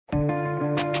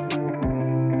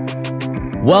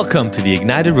Welcome to the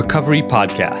Ignited Recovery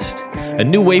Podcast, a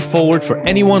new way forward for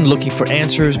anyone looking for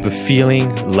answers but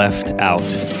feeling left out.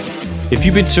 If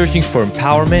you've been searching for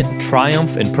empowerment,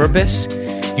 triumph, and purpose,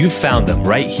 you've found them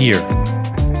right here.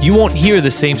 You won't hear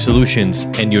the same solutions,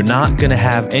 and you're not going to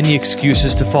have any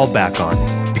excuses to fall back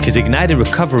on, because Ignited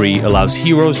Recovery allows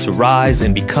heroes to rise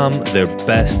and become their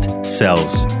best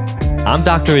selves. I'm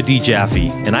Dr. Adi Jaffe,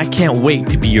 and I can't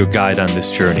wait to be your guide on this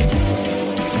journey.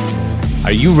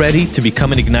 Are you ready to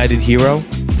become an ignited hero?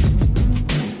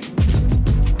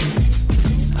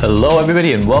 Hello,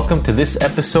 everybody, and welcome to this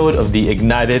episode of the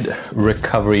Ignited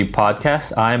Recovery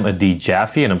Podcast. I'm Adi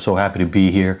Jaffe, and I'm so happy to be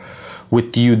here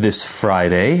with you this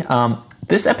Friday.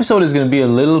 This episode is going to be a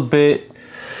little bit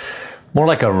more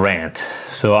like a rant,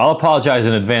 so I'll apologize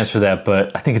in advance for that,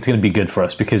 but I think it's going to be good for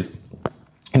us because,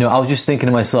 I was just thinking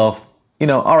to myself,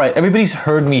 all right, everybody's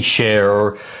heard me share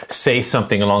or say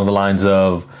something along the lines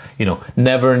of,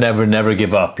 never, never, never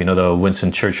give up, the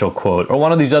Winston Churchill quote, or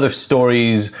one of these other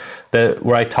stories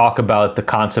where I talk about the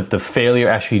concept of failure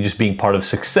actually just being part of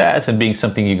success and being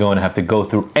something you're going to have to go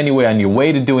through anyway on your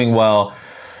way to doing well.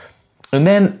 And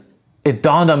then it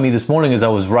dawned on me this morning as I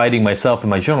was writing myself in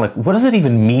my journal, what does it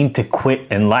even mean to quit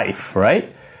in life,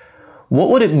 right? What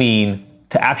would it mean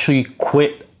to actually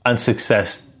quit on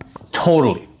success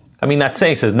totally? I mean, that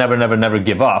saying says never, never, never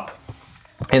give up.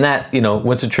 And that,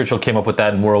 Winston Churchill came up with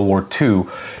that in World War II.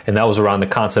 And that was around the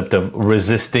concept of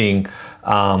resisting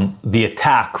the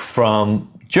attack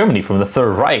from Germany, from the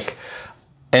Third Reich.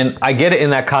 And I get it in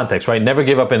that context, right? Never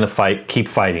give up in the fight, keep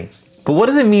fighting. But what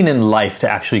does it mean in life to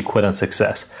actually quit on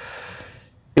success?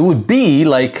 It would be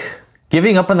like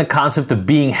giving up on the concept of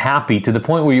being happy to the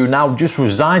point where you're now just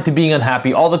resigned to being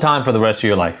unhappy all the time for the rest of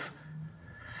your life.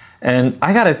 And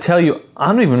I got to tell you,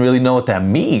 I don't even really know what that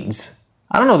means.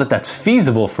 I don't know that that's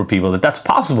feasible for people, that that's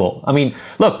possible. I mean,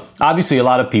 look, obviously a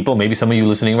lot of people, maybe some of you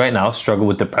listening right now, struggle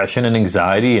with depression and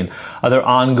anxiety and other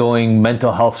ongoing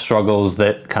mental health struggles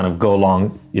that kind of go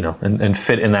along, and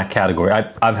fit in that category.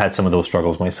 I've had some of those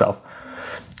struggles myself.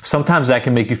 Sometimes that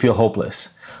can make you feel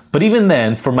hopeless. But even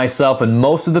then, for myself and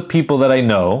most of the people that I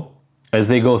know, as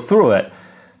they go through it,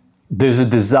 there's a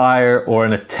desire or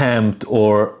an attempt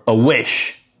or a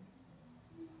wish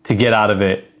to get out of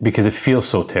it because it feels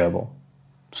so terrible.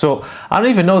 So I don't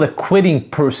even know that quitting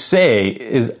per se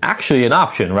is actually an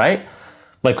option, right?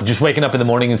 Like just waking up in the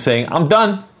morning and saying, I'm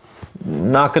done.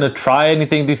 I'm not going to try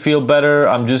anything to feel better.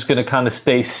 I'm just going to kind of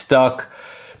stay stuck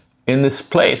in this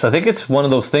place. I think it's one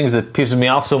of those things that pisses me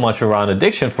off so much around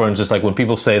addiction, for instance, like when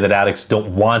people say that addicts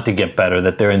don't want to get better,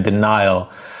 that they're in denial.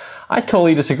 I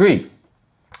totally disagree.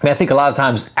 I think a lot of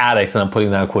times addicts, and I'm putting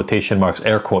that in quotation marks,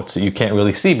 air quotes, that you can't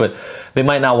really see, but they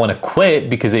might not want to quit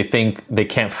because they think they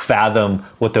can't fathom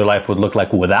what their life would look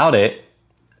like without it.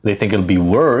 They think it'll be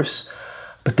worse,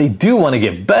 but they do want to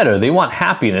get better. They want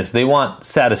happiness. They want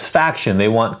satisfaction. They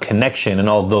want connection and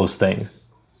all those things.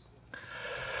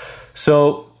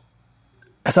 So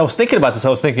as I was thinking about this, I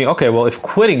was thinking, okay, well, if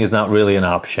quitting is not really an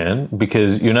option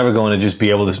because you're never going to just be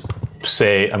able to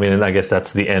say, and I guess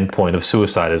that's the end point of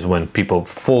suicide is when people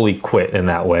fully quit in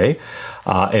that way.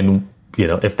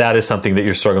 If that is something that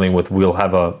you're struggling with, we'll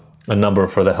have a number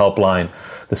for the helpline,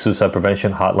 the suicide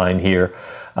prevention hotline here.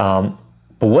 But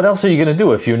what else are you going to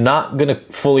do? If you're not going to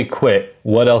fully quit,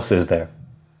 what else is there?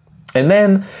 And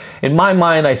then in my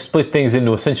mind, I split things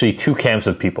into essentially two camps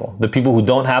of people. The people who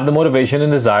don't have the motivation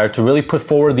and desire to really put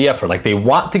forward the effort. Like they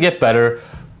want to get better,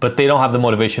 but they don't have the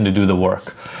motivation to do the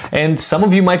work. And some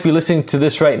of you might be listening to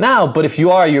this right now, but if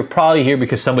you are, you're probably here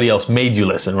because somebody else made you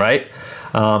listen, right?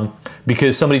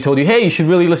 Because somebody told you, hey, you should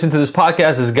really listen to this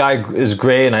podcast. This guy is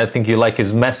great, and I think you like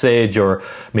his message, or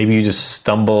maybe you just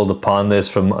stumbled upon this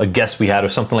from a guest we had or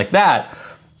something like that.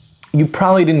 You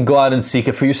probably didn't go out and seek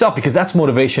it for yourself because that's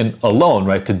motivation alone,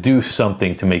 right? To do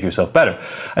something to make yourself better.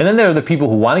 And then there are the people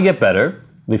who want to get better.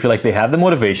 They feel like they have the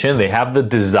motivation, they have the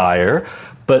desire,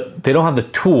 but they don't have the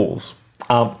tools.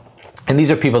 And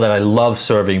these are people that I love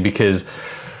serving because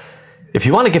if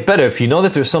you want to get better, if you know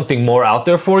that there's something more out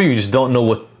there for you, you just don't know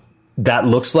what that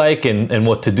looks like and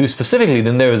what to do specifically,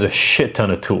 then there is a shit ton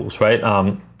of tools, right?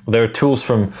 There are tools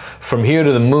from here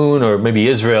to the moon or maybe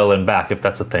Israel and back, if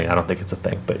that's a thing. I don't think it's a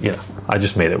thing, but I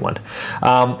just made it one.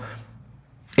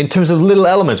 In terms of little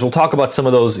elements, we'll talk about some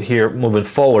of those here moving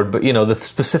forward, but the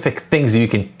specific things that you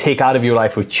can take out of your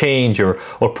life or change or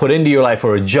put into your life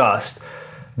or adjust,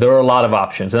 there are a lot of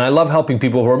options. And I love helping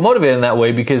people who are motivated in that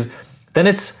way because then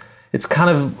it's kind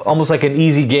of almost like an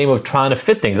easy game of trying to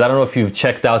fit things. I don't know if you've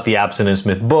checked out the Abstinence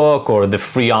Myth book or the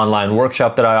free online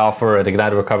workshop that I offer at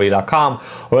ignitedrecovery.com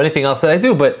or anything else that I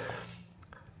do, but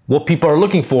what people are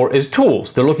looking for is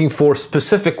tools. They're looking for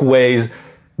specific ways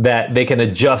that they can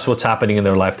adjust what's happening in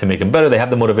their life to make them better. They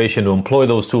have the motivation to employ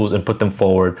those tools and put them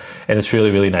forward. And it's really,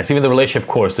 really nice. Even the relationship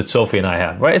course that Sophie and I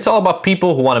have, right? It's all about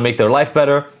people who want to make their life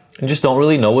better and just don't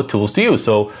really know what tools to use.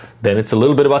 So then it's a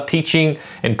little bit about teaching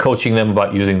and coaching them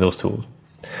about using those tools.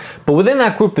 But within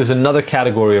that group, there's another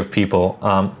category of people.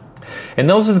 And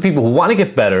those are the people who want to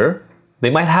get better. They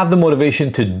might have the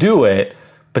motivation to do it,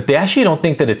 but they actually don't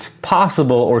think that it's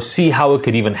possible or see how it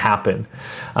could even happen.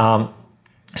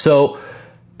 So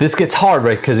this gets hard,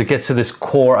 right? Because it gets to this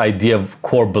core idea of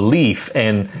core belief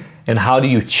and how do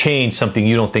you change something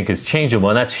you don't think is changeable?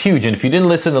 And that's huge. And if you didn't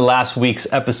listen to last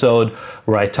week's episode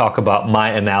where I talk about my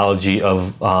analogy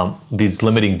of these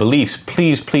limiting beliefs,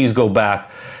 please go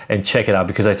back and check it out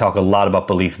because I talk a lot about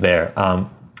belief there.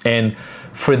 And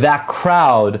for that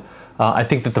crowd, I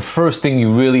think that the first thing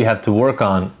you really have to work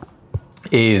on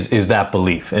is that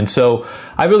belief. And so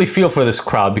I really feel for this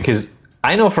crowd because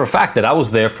I know for a fact that I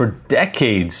was there for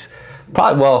decades,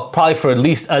 probably for at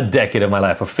least a decade of my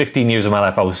life, or 15 years of my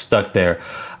life, I was stuck there.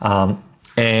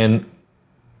 And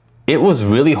it was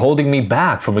really holding me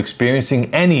back from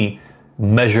experiencing any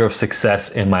measure of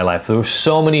success in my life. There were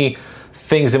so many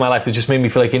things in my life that just made me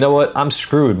feel like, you know what, I'm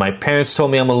screwed. My parents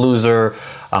told me I'm a loser.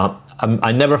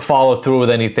 I never follow through with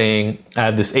anything. I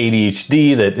have this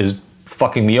ADHD that is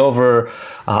fucking me over.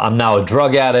 I'm now a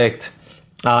drug addict.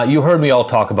 You heard me all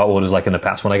talk about what it was like in the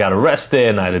past when I got arrested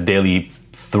and I had a daily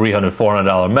 $300,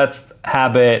 $400 meth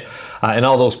habit and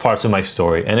all those parts of my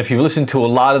story. And if you've listened to a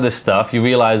lot of this stuff, you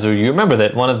realize or you remember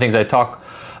that one of the things I talk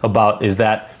about is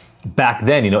that back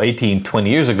then, 18, 20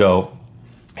 years ago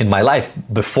in my life,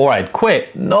 before I'd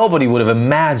quit, nobody would have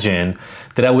imagined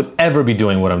that I would ever be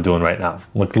doing what I'm doing right now.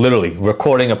 Like literally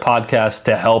recording a podcast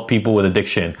to help people with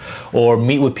addiction, or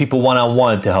meet with people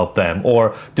one-on-one to help them,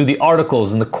 or do the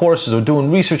articles and the courses, or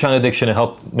doing research on addiction to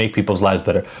help make people's lives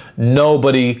better.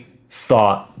 Nobody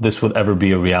thought this would ever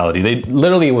be a reality. It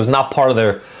was not part of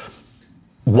their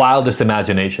wildest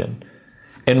imagination.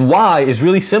 And why is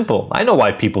really simple. I know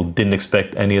why people didn't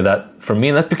expect any of that from me,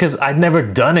 and that's because I'd never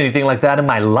done anything like that in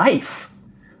my life.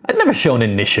 I'd never shown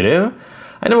initiative.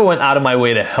 I never went out of my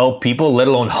way to help people, let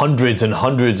alone hundreds and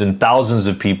hundreds and thousands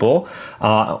of people,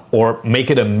 or make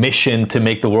it a mission to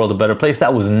make the world a better place.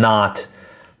 That was not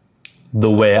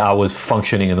the way I was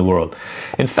functioning in the world.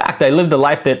 In fact, I lived a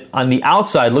life that on the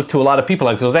outside looked to a lot of people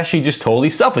like it was actually just totally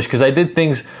selfish because I did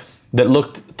things that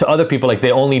looked to other people like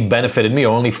they only benefited me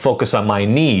or only focused on my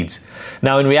needs.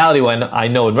 Now, in reality, what I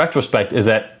know in retrospect is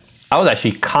that I was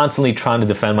actually constantly trying to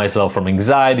defend myself from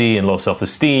anxiety and low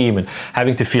self-esteem and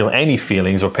having to feel any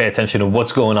feelings or pay attention to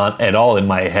what's going on at all in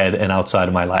my head and outside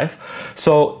of my life.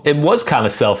 So it was kind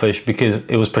of selfish because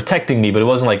it was protecting me, but it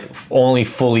wasn't like only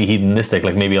fully hedonistic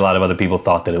like maybe a lot of other people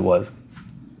thought that it was.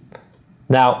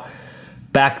 Now,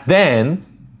 back then,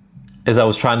 as I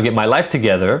was trying to get my life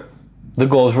together, the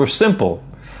goals were simple.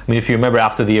 I mean, if you remember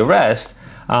after the arrest,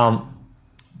 I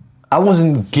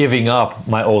wasn't giving up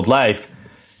my old life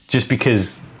just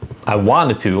because I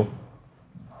wanted to.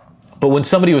 But when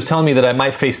somebody was telling me that I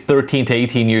might face 13 to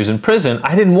 18 years in prison,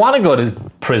 I didn't want to go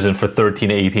to prison for 13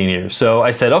 to 18 years. So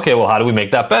I said, okay, well, how do we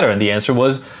make that better? And the answer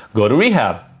was go to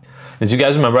rehab. As you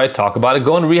guys remember, I talk about it.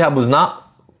 Going to rehab was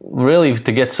not really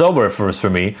to get sober at first for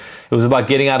me. It was about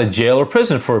getting out of jail or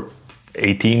prison for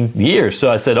 18 years.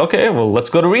 So I said, okay, well, let's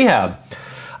go to rehab.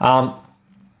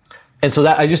 And so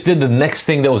that I just did the next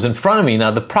thing that was in front of me.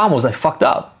 Now, the problem was I fucked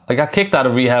up. I got kicked out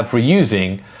of rehab for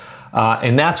using.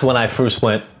 And that's when I first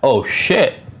went, oh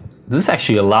shit, this is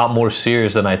actually a lot more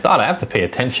serious than I thought. I have to pay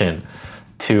attention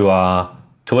to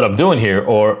what I'm doing here,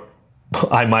 or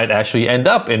I might actually end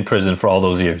up in prison for all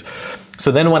those years.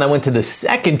 So then when I went to the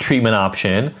second treatment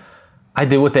option, I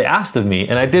did what they asked of me.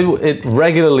 And I did it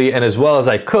regularly and as well as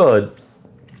I could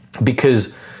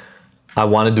because I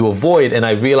wanted to avoid. And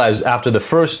I realized after the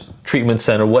first treatment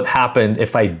center what happened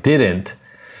if I didn't.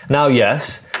 Now,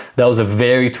 yes, that was a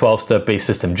very 12-step based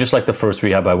system, just like the first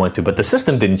rehab I went to. But the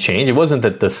system didn't change. It wasn't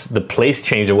that the place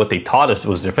changed or what they taught us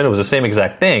was different. It was the same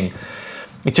exact thing.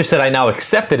 It's just that I now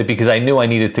accepted it because I knew I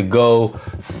needed to go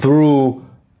through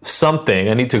something.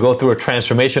 I need to go through a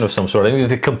transformation of some sort. I needed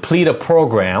to complete a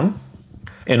program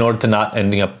in order to not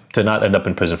end up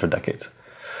in prison for decades.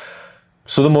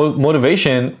 So the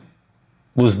motivation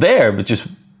was there, but just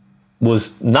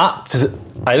was not.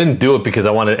 I didn't do it because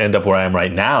I wanted to end up where I am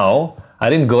right now. I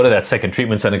didn't go to that second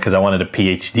treatment center because I wanted a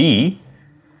PhD.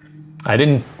 I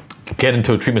didn't get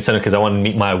into a treatment center because I wanted to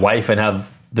meet my wife and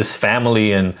have this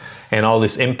family and all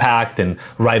this impact and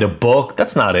write a book.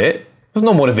 That's not it. There's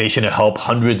no motivation to help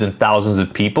hundreds and thousands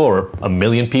of people or 1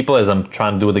 million people as I'm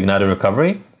trying to do with Ignited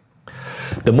Recovery.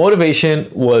 The motivation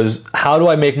was, how do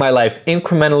I make my life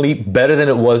incrementally better than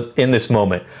it was in this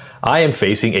moment? I am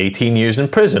facing 18 years in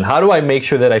prison. How do I make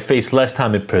sure that I face less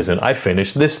time in prison? I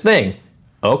finished this thing.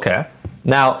 Okay.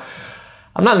 Now,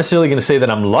 I'm not necessarily going to say that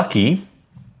I'm lucky,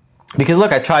 because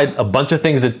look, I tried a bunch of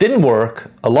things that didn't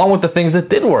work along with the things that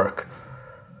did work.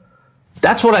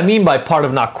 That's what I mean by part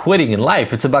of not quitting in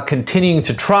life. It's about continuing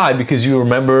to try because you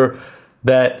remember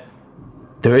that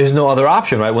there is no other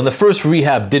option, right? When the first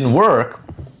rehab didn't work,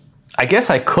 I guess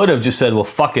I could have just said, well,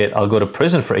 fuck it, I'll go to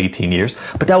prison for 18 years.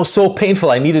 But that was so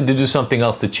painful, I needed to do something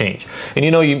else to change. And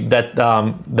you know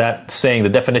that saying, the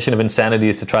definition of insanity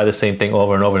is to try the same thing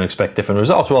over and over and expect different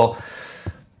results. Well,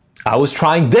 I was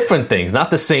trying different things,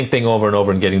 not the same thing over and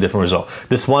over and getting different results.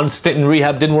 This one stint in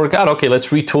rehab didn't work out. Okay, let's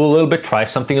retool a little bit, try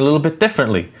something a little bit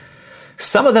differently.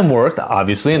 Some of them worked,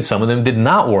 obviously, and some of them did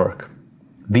not work.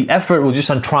 The effort was just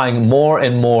on trying more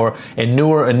and more and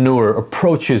newer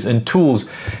approaches and tools,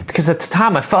 because at the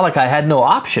time I felt like I had no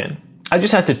option. I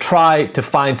just had to try to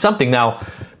find something. Now,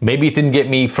 maybe it didn't get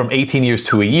me from 18 years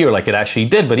to a year like it actually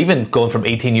did, but even going from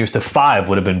 18 years to 5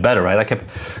 would have been better, right?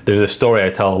 There's a story I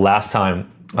tell last time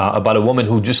about a woman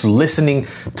who, just listening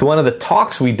to one of the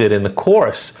talks we did in the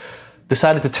course,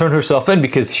 decided to turn herself in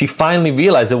because she finally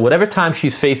realized that whatever time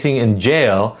she's facing in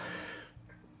jail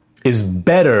is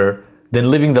better than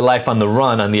living the life on the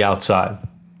run on the outside.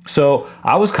 So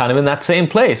I was kind of in that same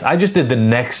place. I just did the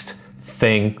next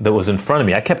thing that was in front of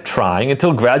me. I kept trying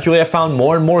until gradually I found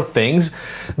more and more things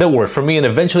that worked for me, and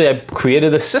eventually I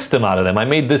created a system out of them. I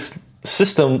made this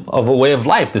system of a way of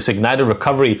life. This ignited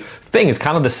recovery thing is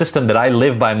kind of the system that I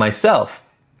live by myself.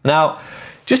 Now,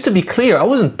 just to be clear, I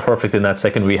wasn't perfect in that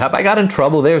second rehab. I got in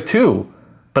trouble there too,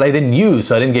 but I didn't use,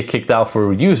 so I didn't get kicked out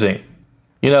for using.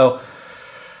 You know,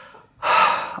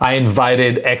 I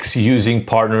invited ex-using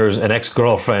partners and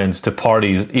ex-girlfriends to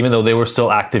parties, even though they were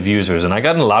still active users, and I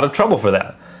got in a lot of trouble for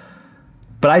that.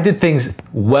 But I did things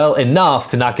well enough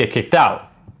to not get kicked out.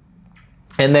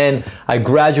 And then I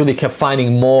gradually kept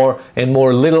finding more and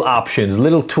more little options,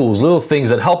 little tools, little things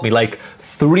that helped me. Like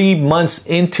 3 months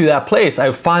into that place,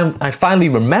 I finally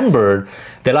remembered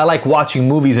that I like watching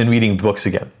movies and reading books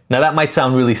again. Now that might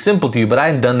sound really simple to you, but I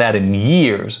hadn't done that in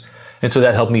years. And so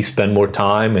that helped me spend more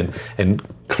time and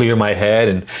clear my head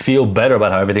and feel better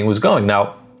about how everything was going.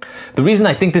 Now, the reason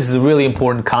I think this is a really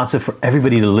important concept for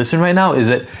everybody to listen right now is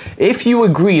that if you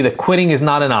agree that quitting is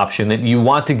not an option, that you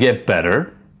want to get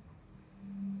better,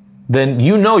 then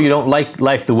you know you don't like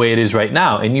life the way it is right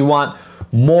now and you want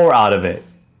more out of it.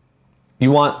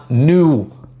 You want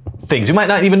new things. You might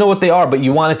not even know what they are, but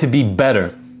you want it to be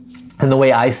better. And the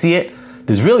way I see it,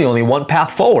 there's really only one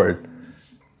path forward.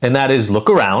 And that is look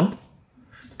around,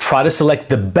 try to select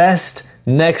the best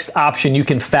next option you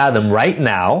can fathom right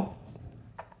now.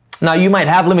 Now, you might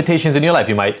have limitations in your life.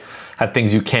 You might have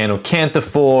things you can or can't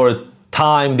afford,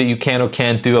 time that you can or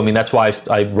can't do. I mean, that's why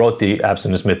I wrote the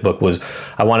Abstinence Myth book, was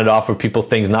I wanted to offer people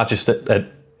things not just at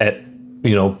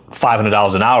you know,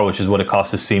 $500 an hour, which is what it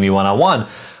costs to see me one-on-one,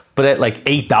 but at like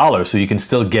 $8 so you can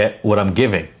still get what I'm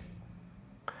giving.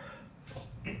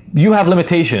 You have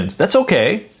limitations. That's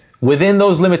okay. Within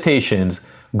those limitations,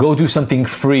 go do something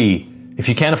free. If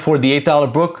you can't afford the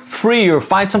 $8 book, free, or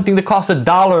find something that costs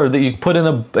 $1 that you put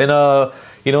in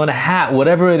a hat,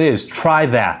 whatever it is, try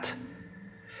that.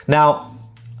 Now,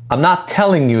 I'm not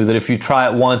telling you that if you try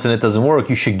it once and it doesn't work,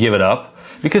 you should give it up,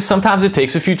 because sometimes it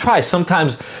takes a few tries.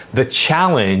 Sometimes the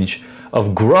challenge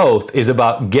of growth is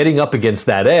about getting up against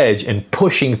that edge and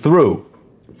pushing through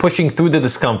the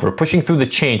discomfort, pushing through the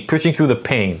change, pushing through the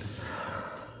pain.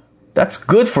 That's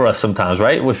good for us sometimes,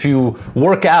 right? If you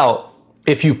work out,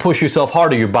 if you push yourself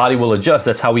harder, your body will adjust.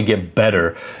 That's how we get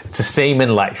better. It's the same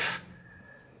in life.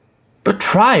 But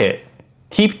try it.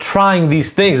 Keep trying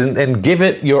these things and give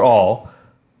it your all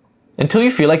until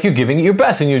you feel like you're giving it your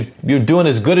best and you're doing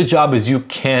as good a job as you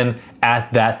can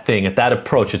at that thing, at that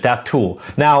approach, at that tool.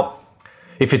 Now,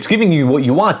 if it's giving you what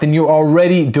you want, then you're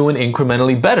already doing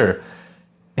incrementally better.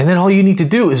 And then all you need to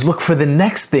do is look for the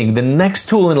next thing, the next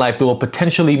tool in life that will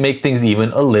potentially make things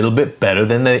even a little bit better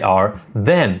than they are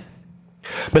then.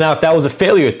 But now, if that was a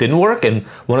failure, it didn't work, and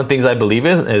one of the things I believe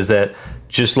in is that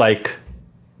just like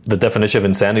the definition of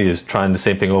insanity is trying the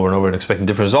same thing over and over and expecting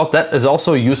different results, that is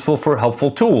also useful for helpful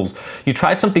tools. You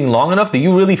tried something long enough that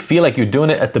you really feel like you're doing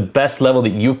it at the best level that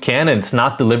you can and it's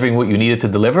not delivering what you needed to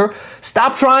deliver,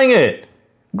 stop trying it.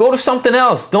 Go to something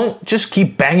else. Don't just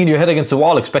keep banging your head against the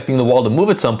wall expecting the wall to move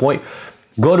at some point.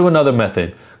 Go to another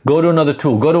method. Go to another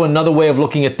tool. Go to another way of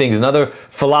looking at things, another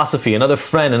philosophy, another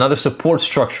friend, another support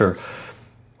structure.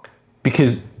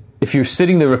 Because if you're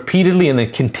sitting there repeatedly and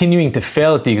then continuing to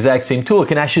fail at the exact same tool, it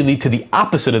can actually lead to the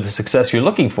opposite of the success you're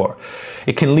looking for.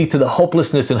 It can lead to the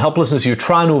hopelessness and helplessness you're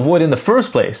trying to avoid in the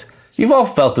first place. You've all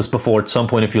felt this before at some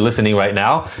point if you're listening right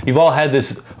now. You've all had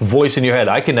this voice in your head,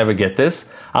 I can never get this.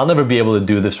 I'll never be able to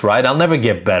do this right. I'll never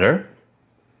get better.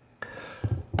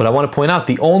 But I want to point out,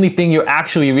 the only thing you're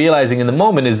actually realizing in the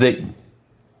moment is that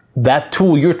that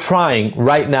tool you're trying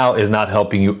right now is not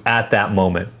helping you at that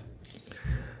moment.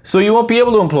 So you won't be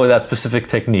able to employ that specific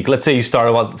technique. Let's say you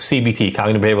started with CBT,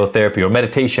 cognitive behavioral therapy, or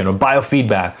meditation, or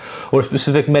biofeedback, or a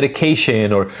specific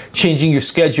medication, or changing your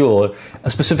schedule, or a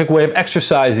specific way of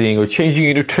exercising, or changing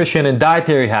your nutrition and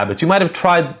dietary habits. You might have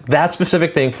tried that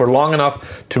specific thing for long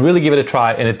enough to really give it a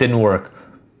try, and it didn't work.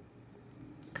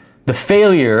 The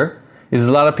failure is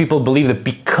a lot of people believe that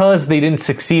because they didn't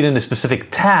succeed in a specific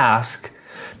task,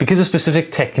 because a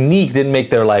specific technique didn't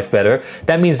make their life better,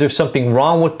 that means there's something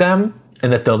wrong with them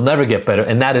and that they'll never get better.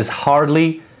 And that is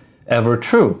hardly ever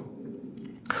true.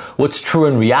 What's true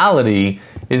in reality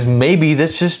is maybe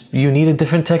that's just you need a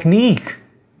different technique.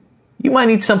 You might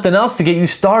need something else to get you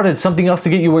started, something else to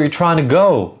get you where you're trying to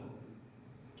go.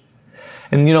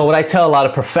 And you know, what I tell a lot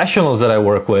of professionals that I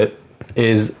work with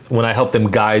is when I help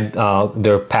them guide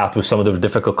their path with some of their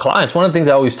difficult clients, one of the things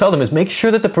I always tell them is make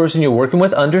sure that the person you're working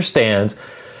with understands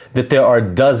that there are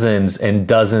dozens and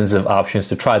dozens of options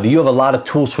to try, that you have a lot of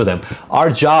tools for them. Our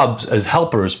jobs as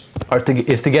helpers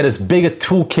is to get as big a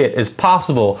toolkit as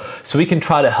possible so we can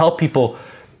try to help people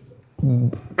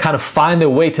kind of find their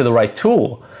way to the right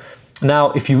tool.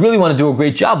 Now, if you really want to do a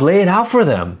great job, lay it out for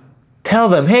them. Tell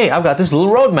them, hey, I've got this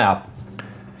little roadmap.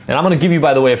 And I'm going to give you,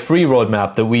 by the way, a free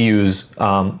roadmap that we use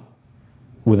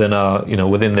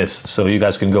within this, so you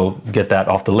guys can go get that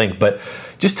off the link. But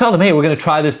just tell them, hey, we're going to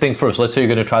try this thing first. Let's say you're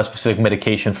going to try a specific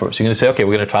medication first. You're going to say, okay,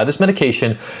 we're going to try this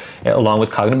medication along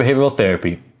with cognitive behavioral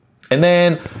therapy. And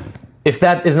then if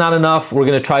that is not enough, we're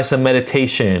going to try some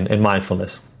meditation and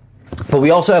mindfulness. But we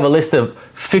also have a list of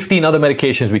 15 other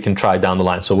medications we can try down the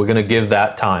line. So we're going to give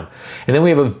that time. And then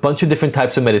we have a bunch of different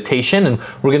types of meditation, and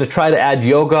we're going to try to add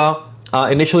yoga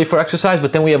initially for exercise,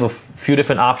 but then we have a few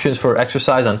different options for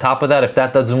exercise on top of that if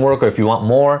that doesn't work or if you want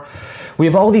more. We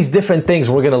have all these different things.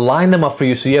 We're going to line them up for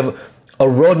you so you have a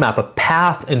roadmap, a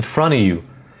path in front of you.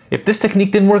 If this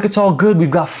technique didn't work, it's all good.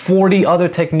 We've got 40 other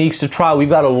techniques to try. We've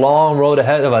got a long road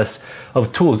ahead of us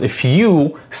of tools. If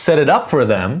you set it up for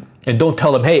them and don't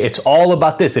tell them, hey, it's all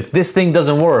about this. If this thing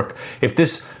doesn't work, if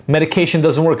this medication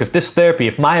doesn't work, if this therapy,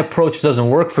 if my approach doesn't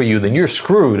work for you, then you're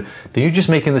screwed. Then you're just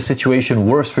making the situation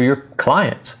worse for your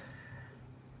clients.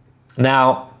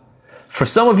 Now, for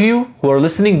some of you who are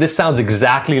listening, this sounds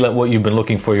exactly like what you've been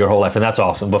looking for your whole life, and that's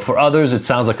awesome. But for others, it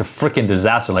sounds like a freaking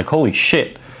disaster. Like, holy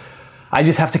shit, I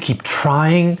just have to keep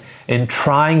trying and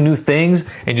trying new things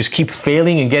and just keep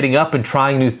failing and getting up and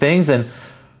trying new things. And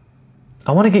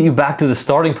I want to get you back to the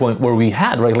starting point where we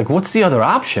had, right? Like, what's the other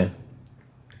option?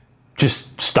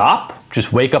 Just stop,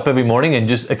 just wake up every morning and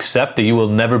just accept that you will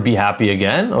never be happy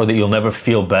again or that you'll never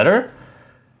feel better.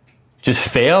 Just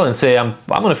fail and say, I'm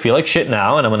going to feel like shit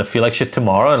now, and I'm going to feel like shit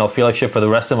tomorrow, and I'll feel like shit for the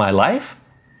rest of my life.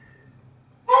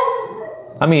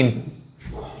 I mean,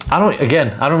 I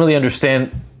don't really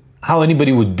understand how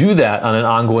anybody would do that on an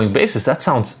ongoing basis. That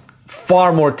sounds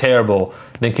far more terrible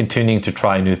than continuing to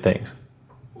try new things.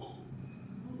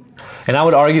 And I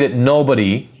would argue that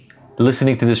nobody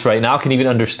listening to this right now can even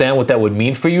understand what that would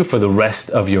mean for you for the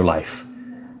rest of your life.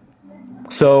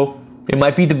 So it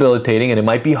might be debilitating and it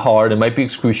might be hard, it might be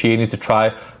excruciating to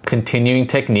try continuing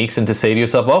techniques and to say to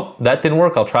yourself, oh, that didn't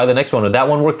work, I'll try the next one. Or that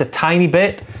one worked a tiny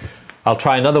bit, I'll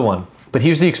try another one. But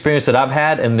here's the experience that I've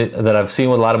had and that I've seen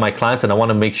with a lot of my clients, and I want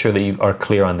to make sure that you are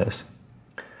clear on this.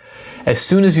 As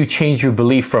soon as you change your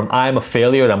belief from I'm a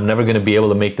failure and I'm never going to be able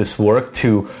to make this work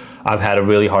to I've had a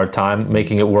really hard time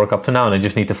making it work up to now and I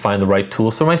just need to find the right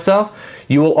tools for myself,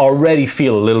 you will already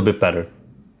feel a little bit better.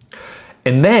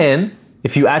 And then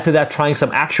if you add to that trying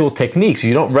some actual techniques,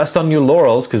 you don't rest on your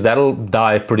laurels because that'll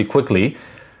die pretty quickly.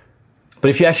 But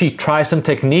if you actually try some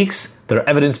techniques that are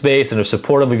evidence-based and are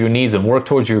supportive of your needs and work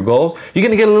towards your goals, you're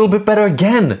going to get a little bit better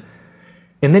again.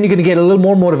 And then you're going to get a little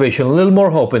more motivation, a little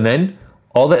more hope. And then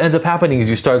all that ends up happening is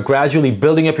you start gradually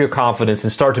building up your confidence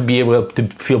and start to be able to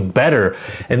feel better.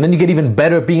 And then you get even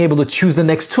better at being able to choose the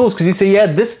next tools because you say, yeah,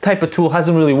 this type of tool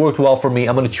hasn't really worked well for me.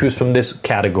 I'm going to choose from this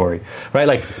category, right?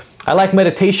 Like, I like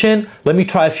meditation. Let me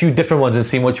try a few different ones and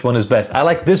see which one is best. I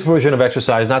like this version of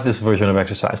exercise, not this version of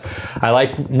exercise. I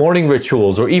like morning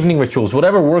rituals or evening rituals,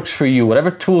 whatever works for you,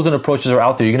 whatever tools and approaches are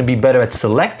out there, you're going to be better at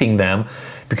selecting them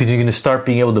because you're going to start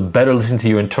being able to better listen to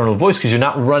your internal voice because you're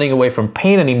not running away from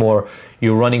pain anymore.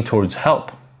 You're running towards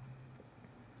help.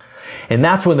 And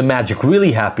that's when the magic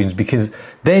really happens, because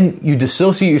then you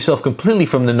dissociate yourself completely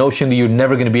from the notion that you're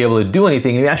never going to be able to do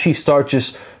anything. And you actually start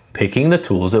just picking the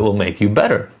tools that will make you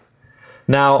better.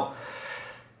 Now,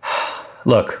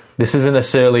 look, this isn't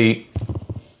necessarily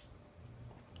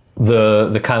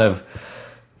the kind of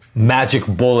magic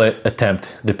bullet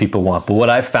attempt that people want. But what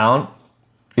I've found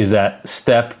is that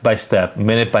step by step,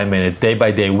 minute by minute, day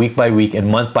by day, week by week,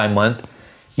 and month by month,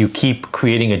 you keep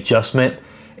creating adjustment.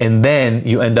 And then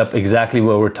you end up exactly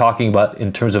what we're talking about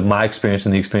in terms of my experience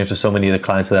and the experience of so many of the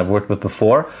clients that I've worked with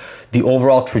before. The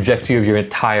overall trajectory of your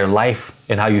entire life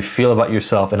and how you feel about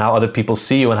yourself and how other people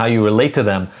see you and how you relate to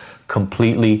them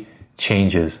completely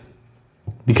changes.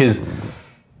 Because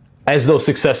as those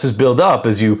successes build up,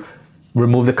 as you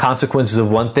remove the consequences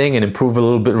of one thing and improve a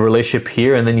little bit of relationship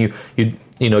here, and then you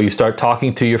start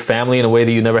talking to your family in a way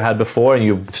that you never had before, and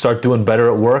you start doing better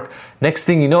at work. Next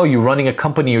thing you know, you're running a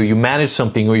company, or you manage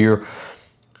something, or you're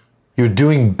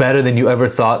doing better than you ever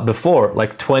thought before.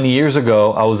 Like 20 years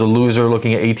ago, I was a loser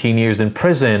looking at 18 years in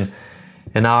prison,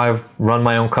 and now I've run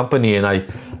my own company, and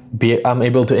I'm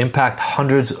able to impact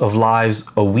hundreds of lives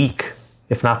a week,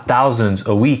 if not thousands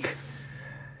a week.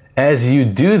 As you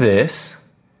do this,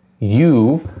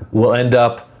 you will end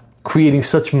up creating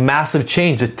such massive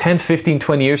change that 10, 15,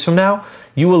 20 years from now,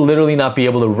 you will literally not be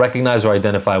able to recognize or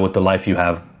identify with the life you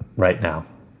have right now.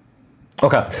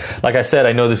 Okay, like I said,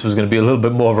 I know this was going to be a little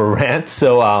bit more of a rant,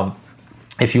 so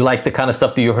if you like the kind of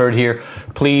stuff that you heard here,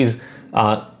 please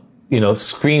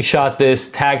screenshot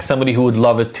this, tag somebody who would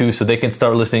love it too, so they can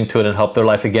start listening to it and help their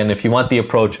life again. If you want the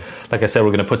approach, like I said, we're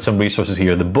going to put some resources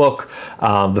here: the book,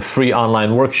 the free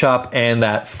online workshop, and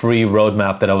that free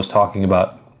roadmap that I was talking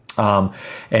about.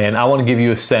 And I want to give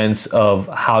you a sense of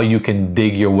how you can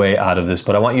dig your way out of this.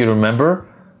 But I want you to remember,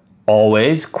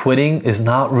 always, quitting is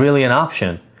not really an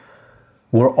option.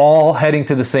 We're all heading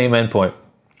to the same endpoint.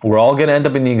 We're all going to end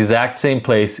up in the exact same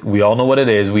place. We all know what it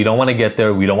is. We don't want to get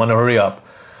there. We don't want to hurry up.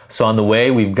 So on the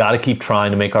way, we've got to keep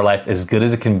trying to make our life as good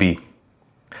as it can be.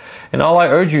 And all I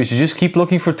urge you is to just keep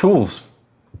looking for tools.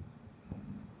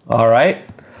 All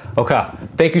right? Okay.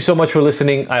 Thank you so much for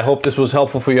listening. I hope this was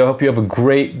helpful for you. I hope you have a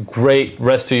great, great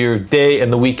rest of your day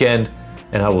and the weekend.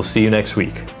 And I will see you next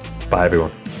week. Bye,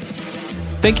 everyone.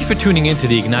 Thank you for tuning in to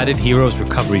the Ignited Heroes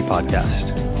Recovery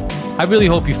Podcast. I really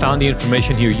hope you found the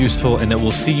information here useful, and that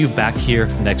we'll see you back here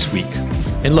next week.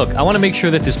 And look, I want to make sure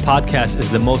that this podcast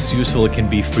is the most useful it can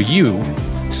be for you,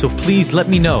 so please let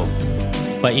me know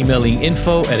by emailing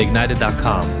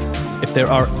info@ignited.com if there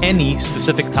are any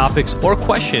specific topics or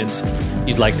questions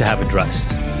you'd like to have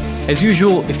addressed. As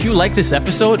usual, if you like this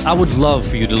episode, I would love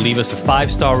for you to leave us a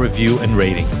 5-star review and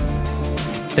rating.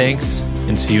 Thanks,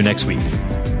 and see you next week.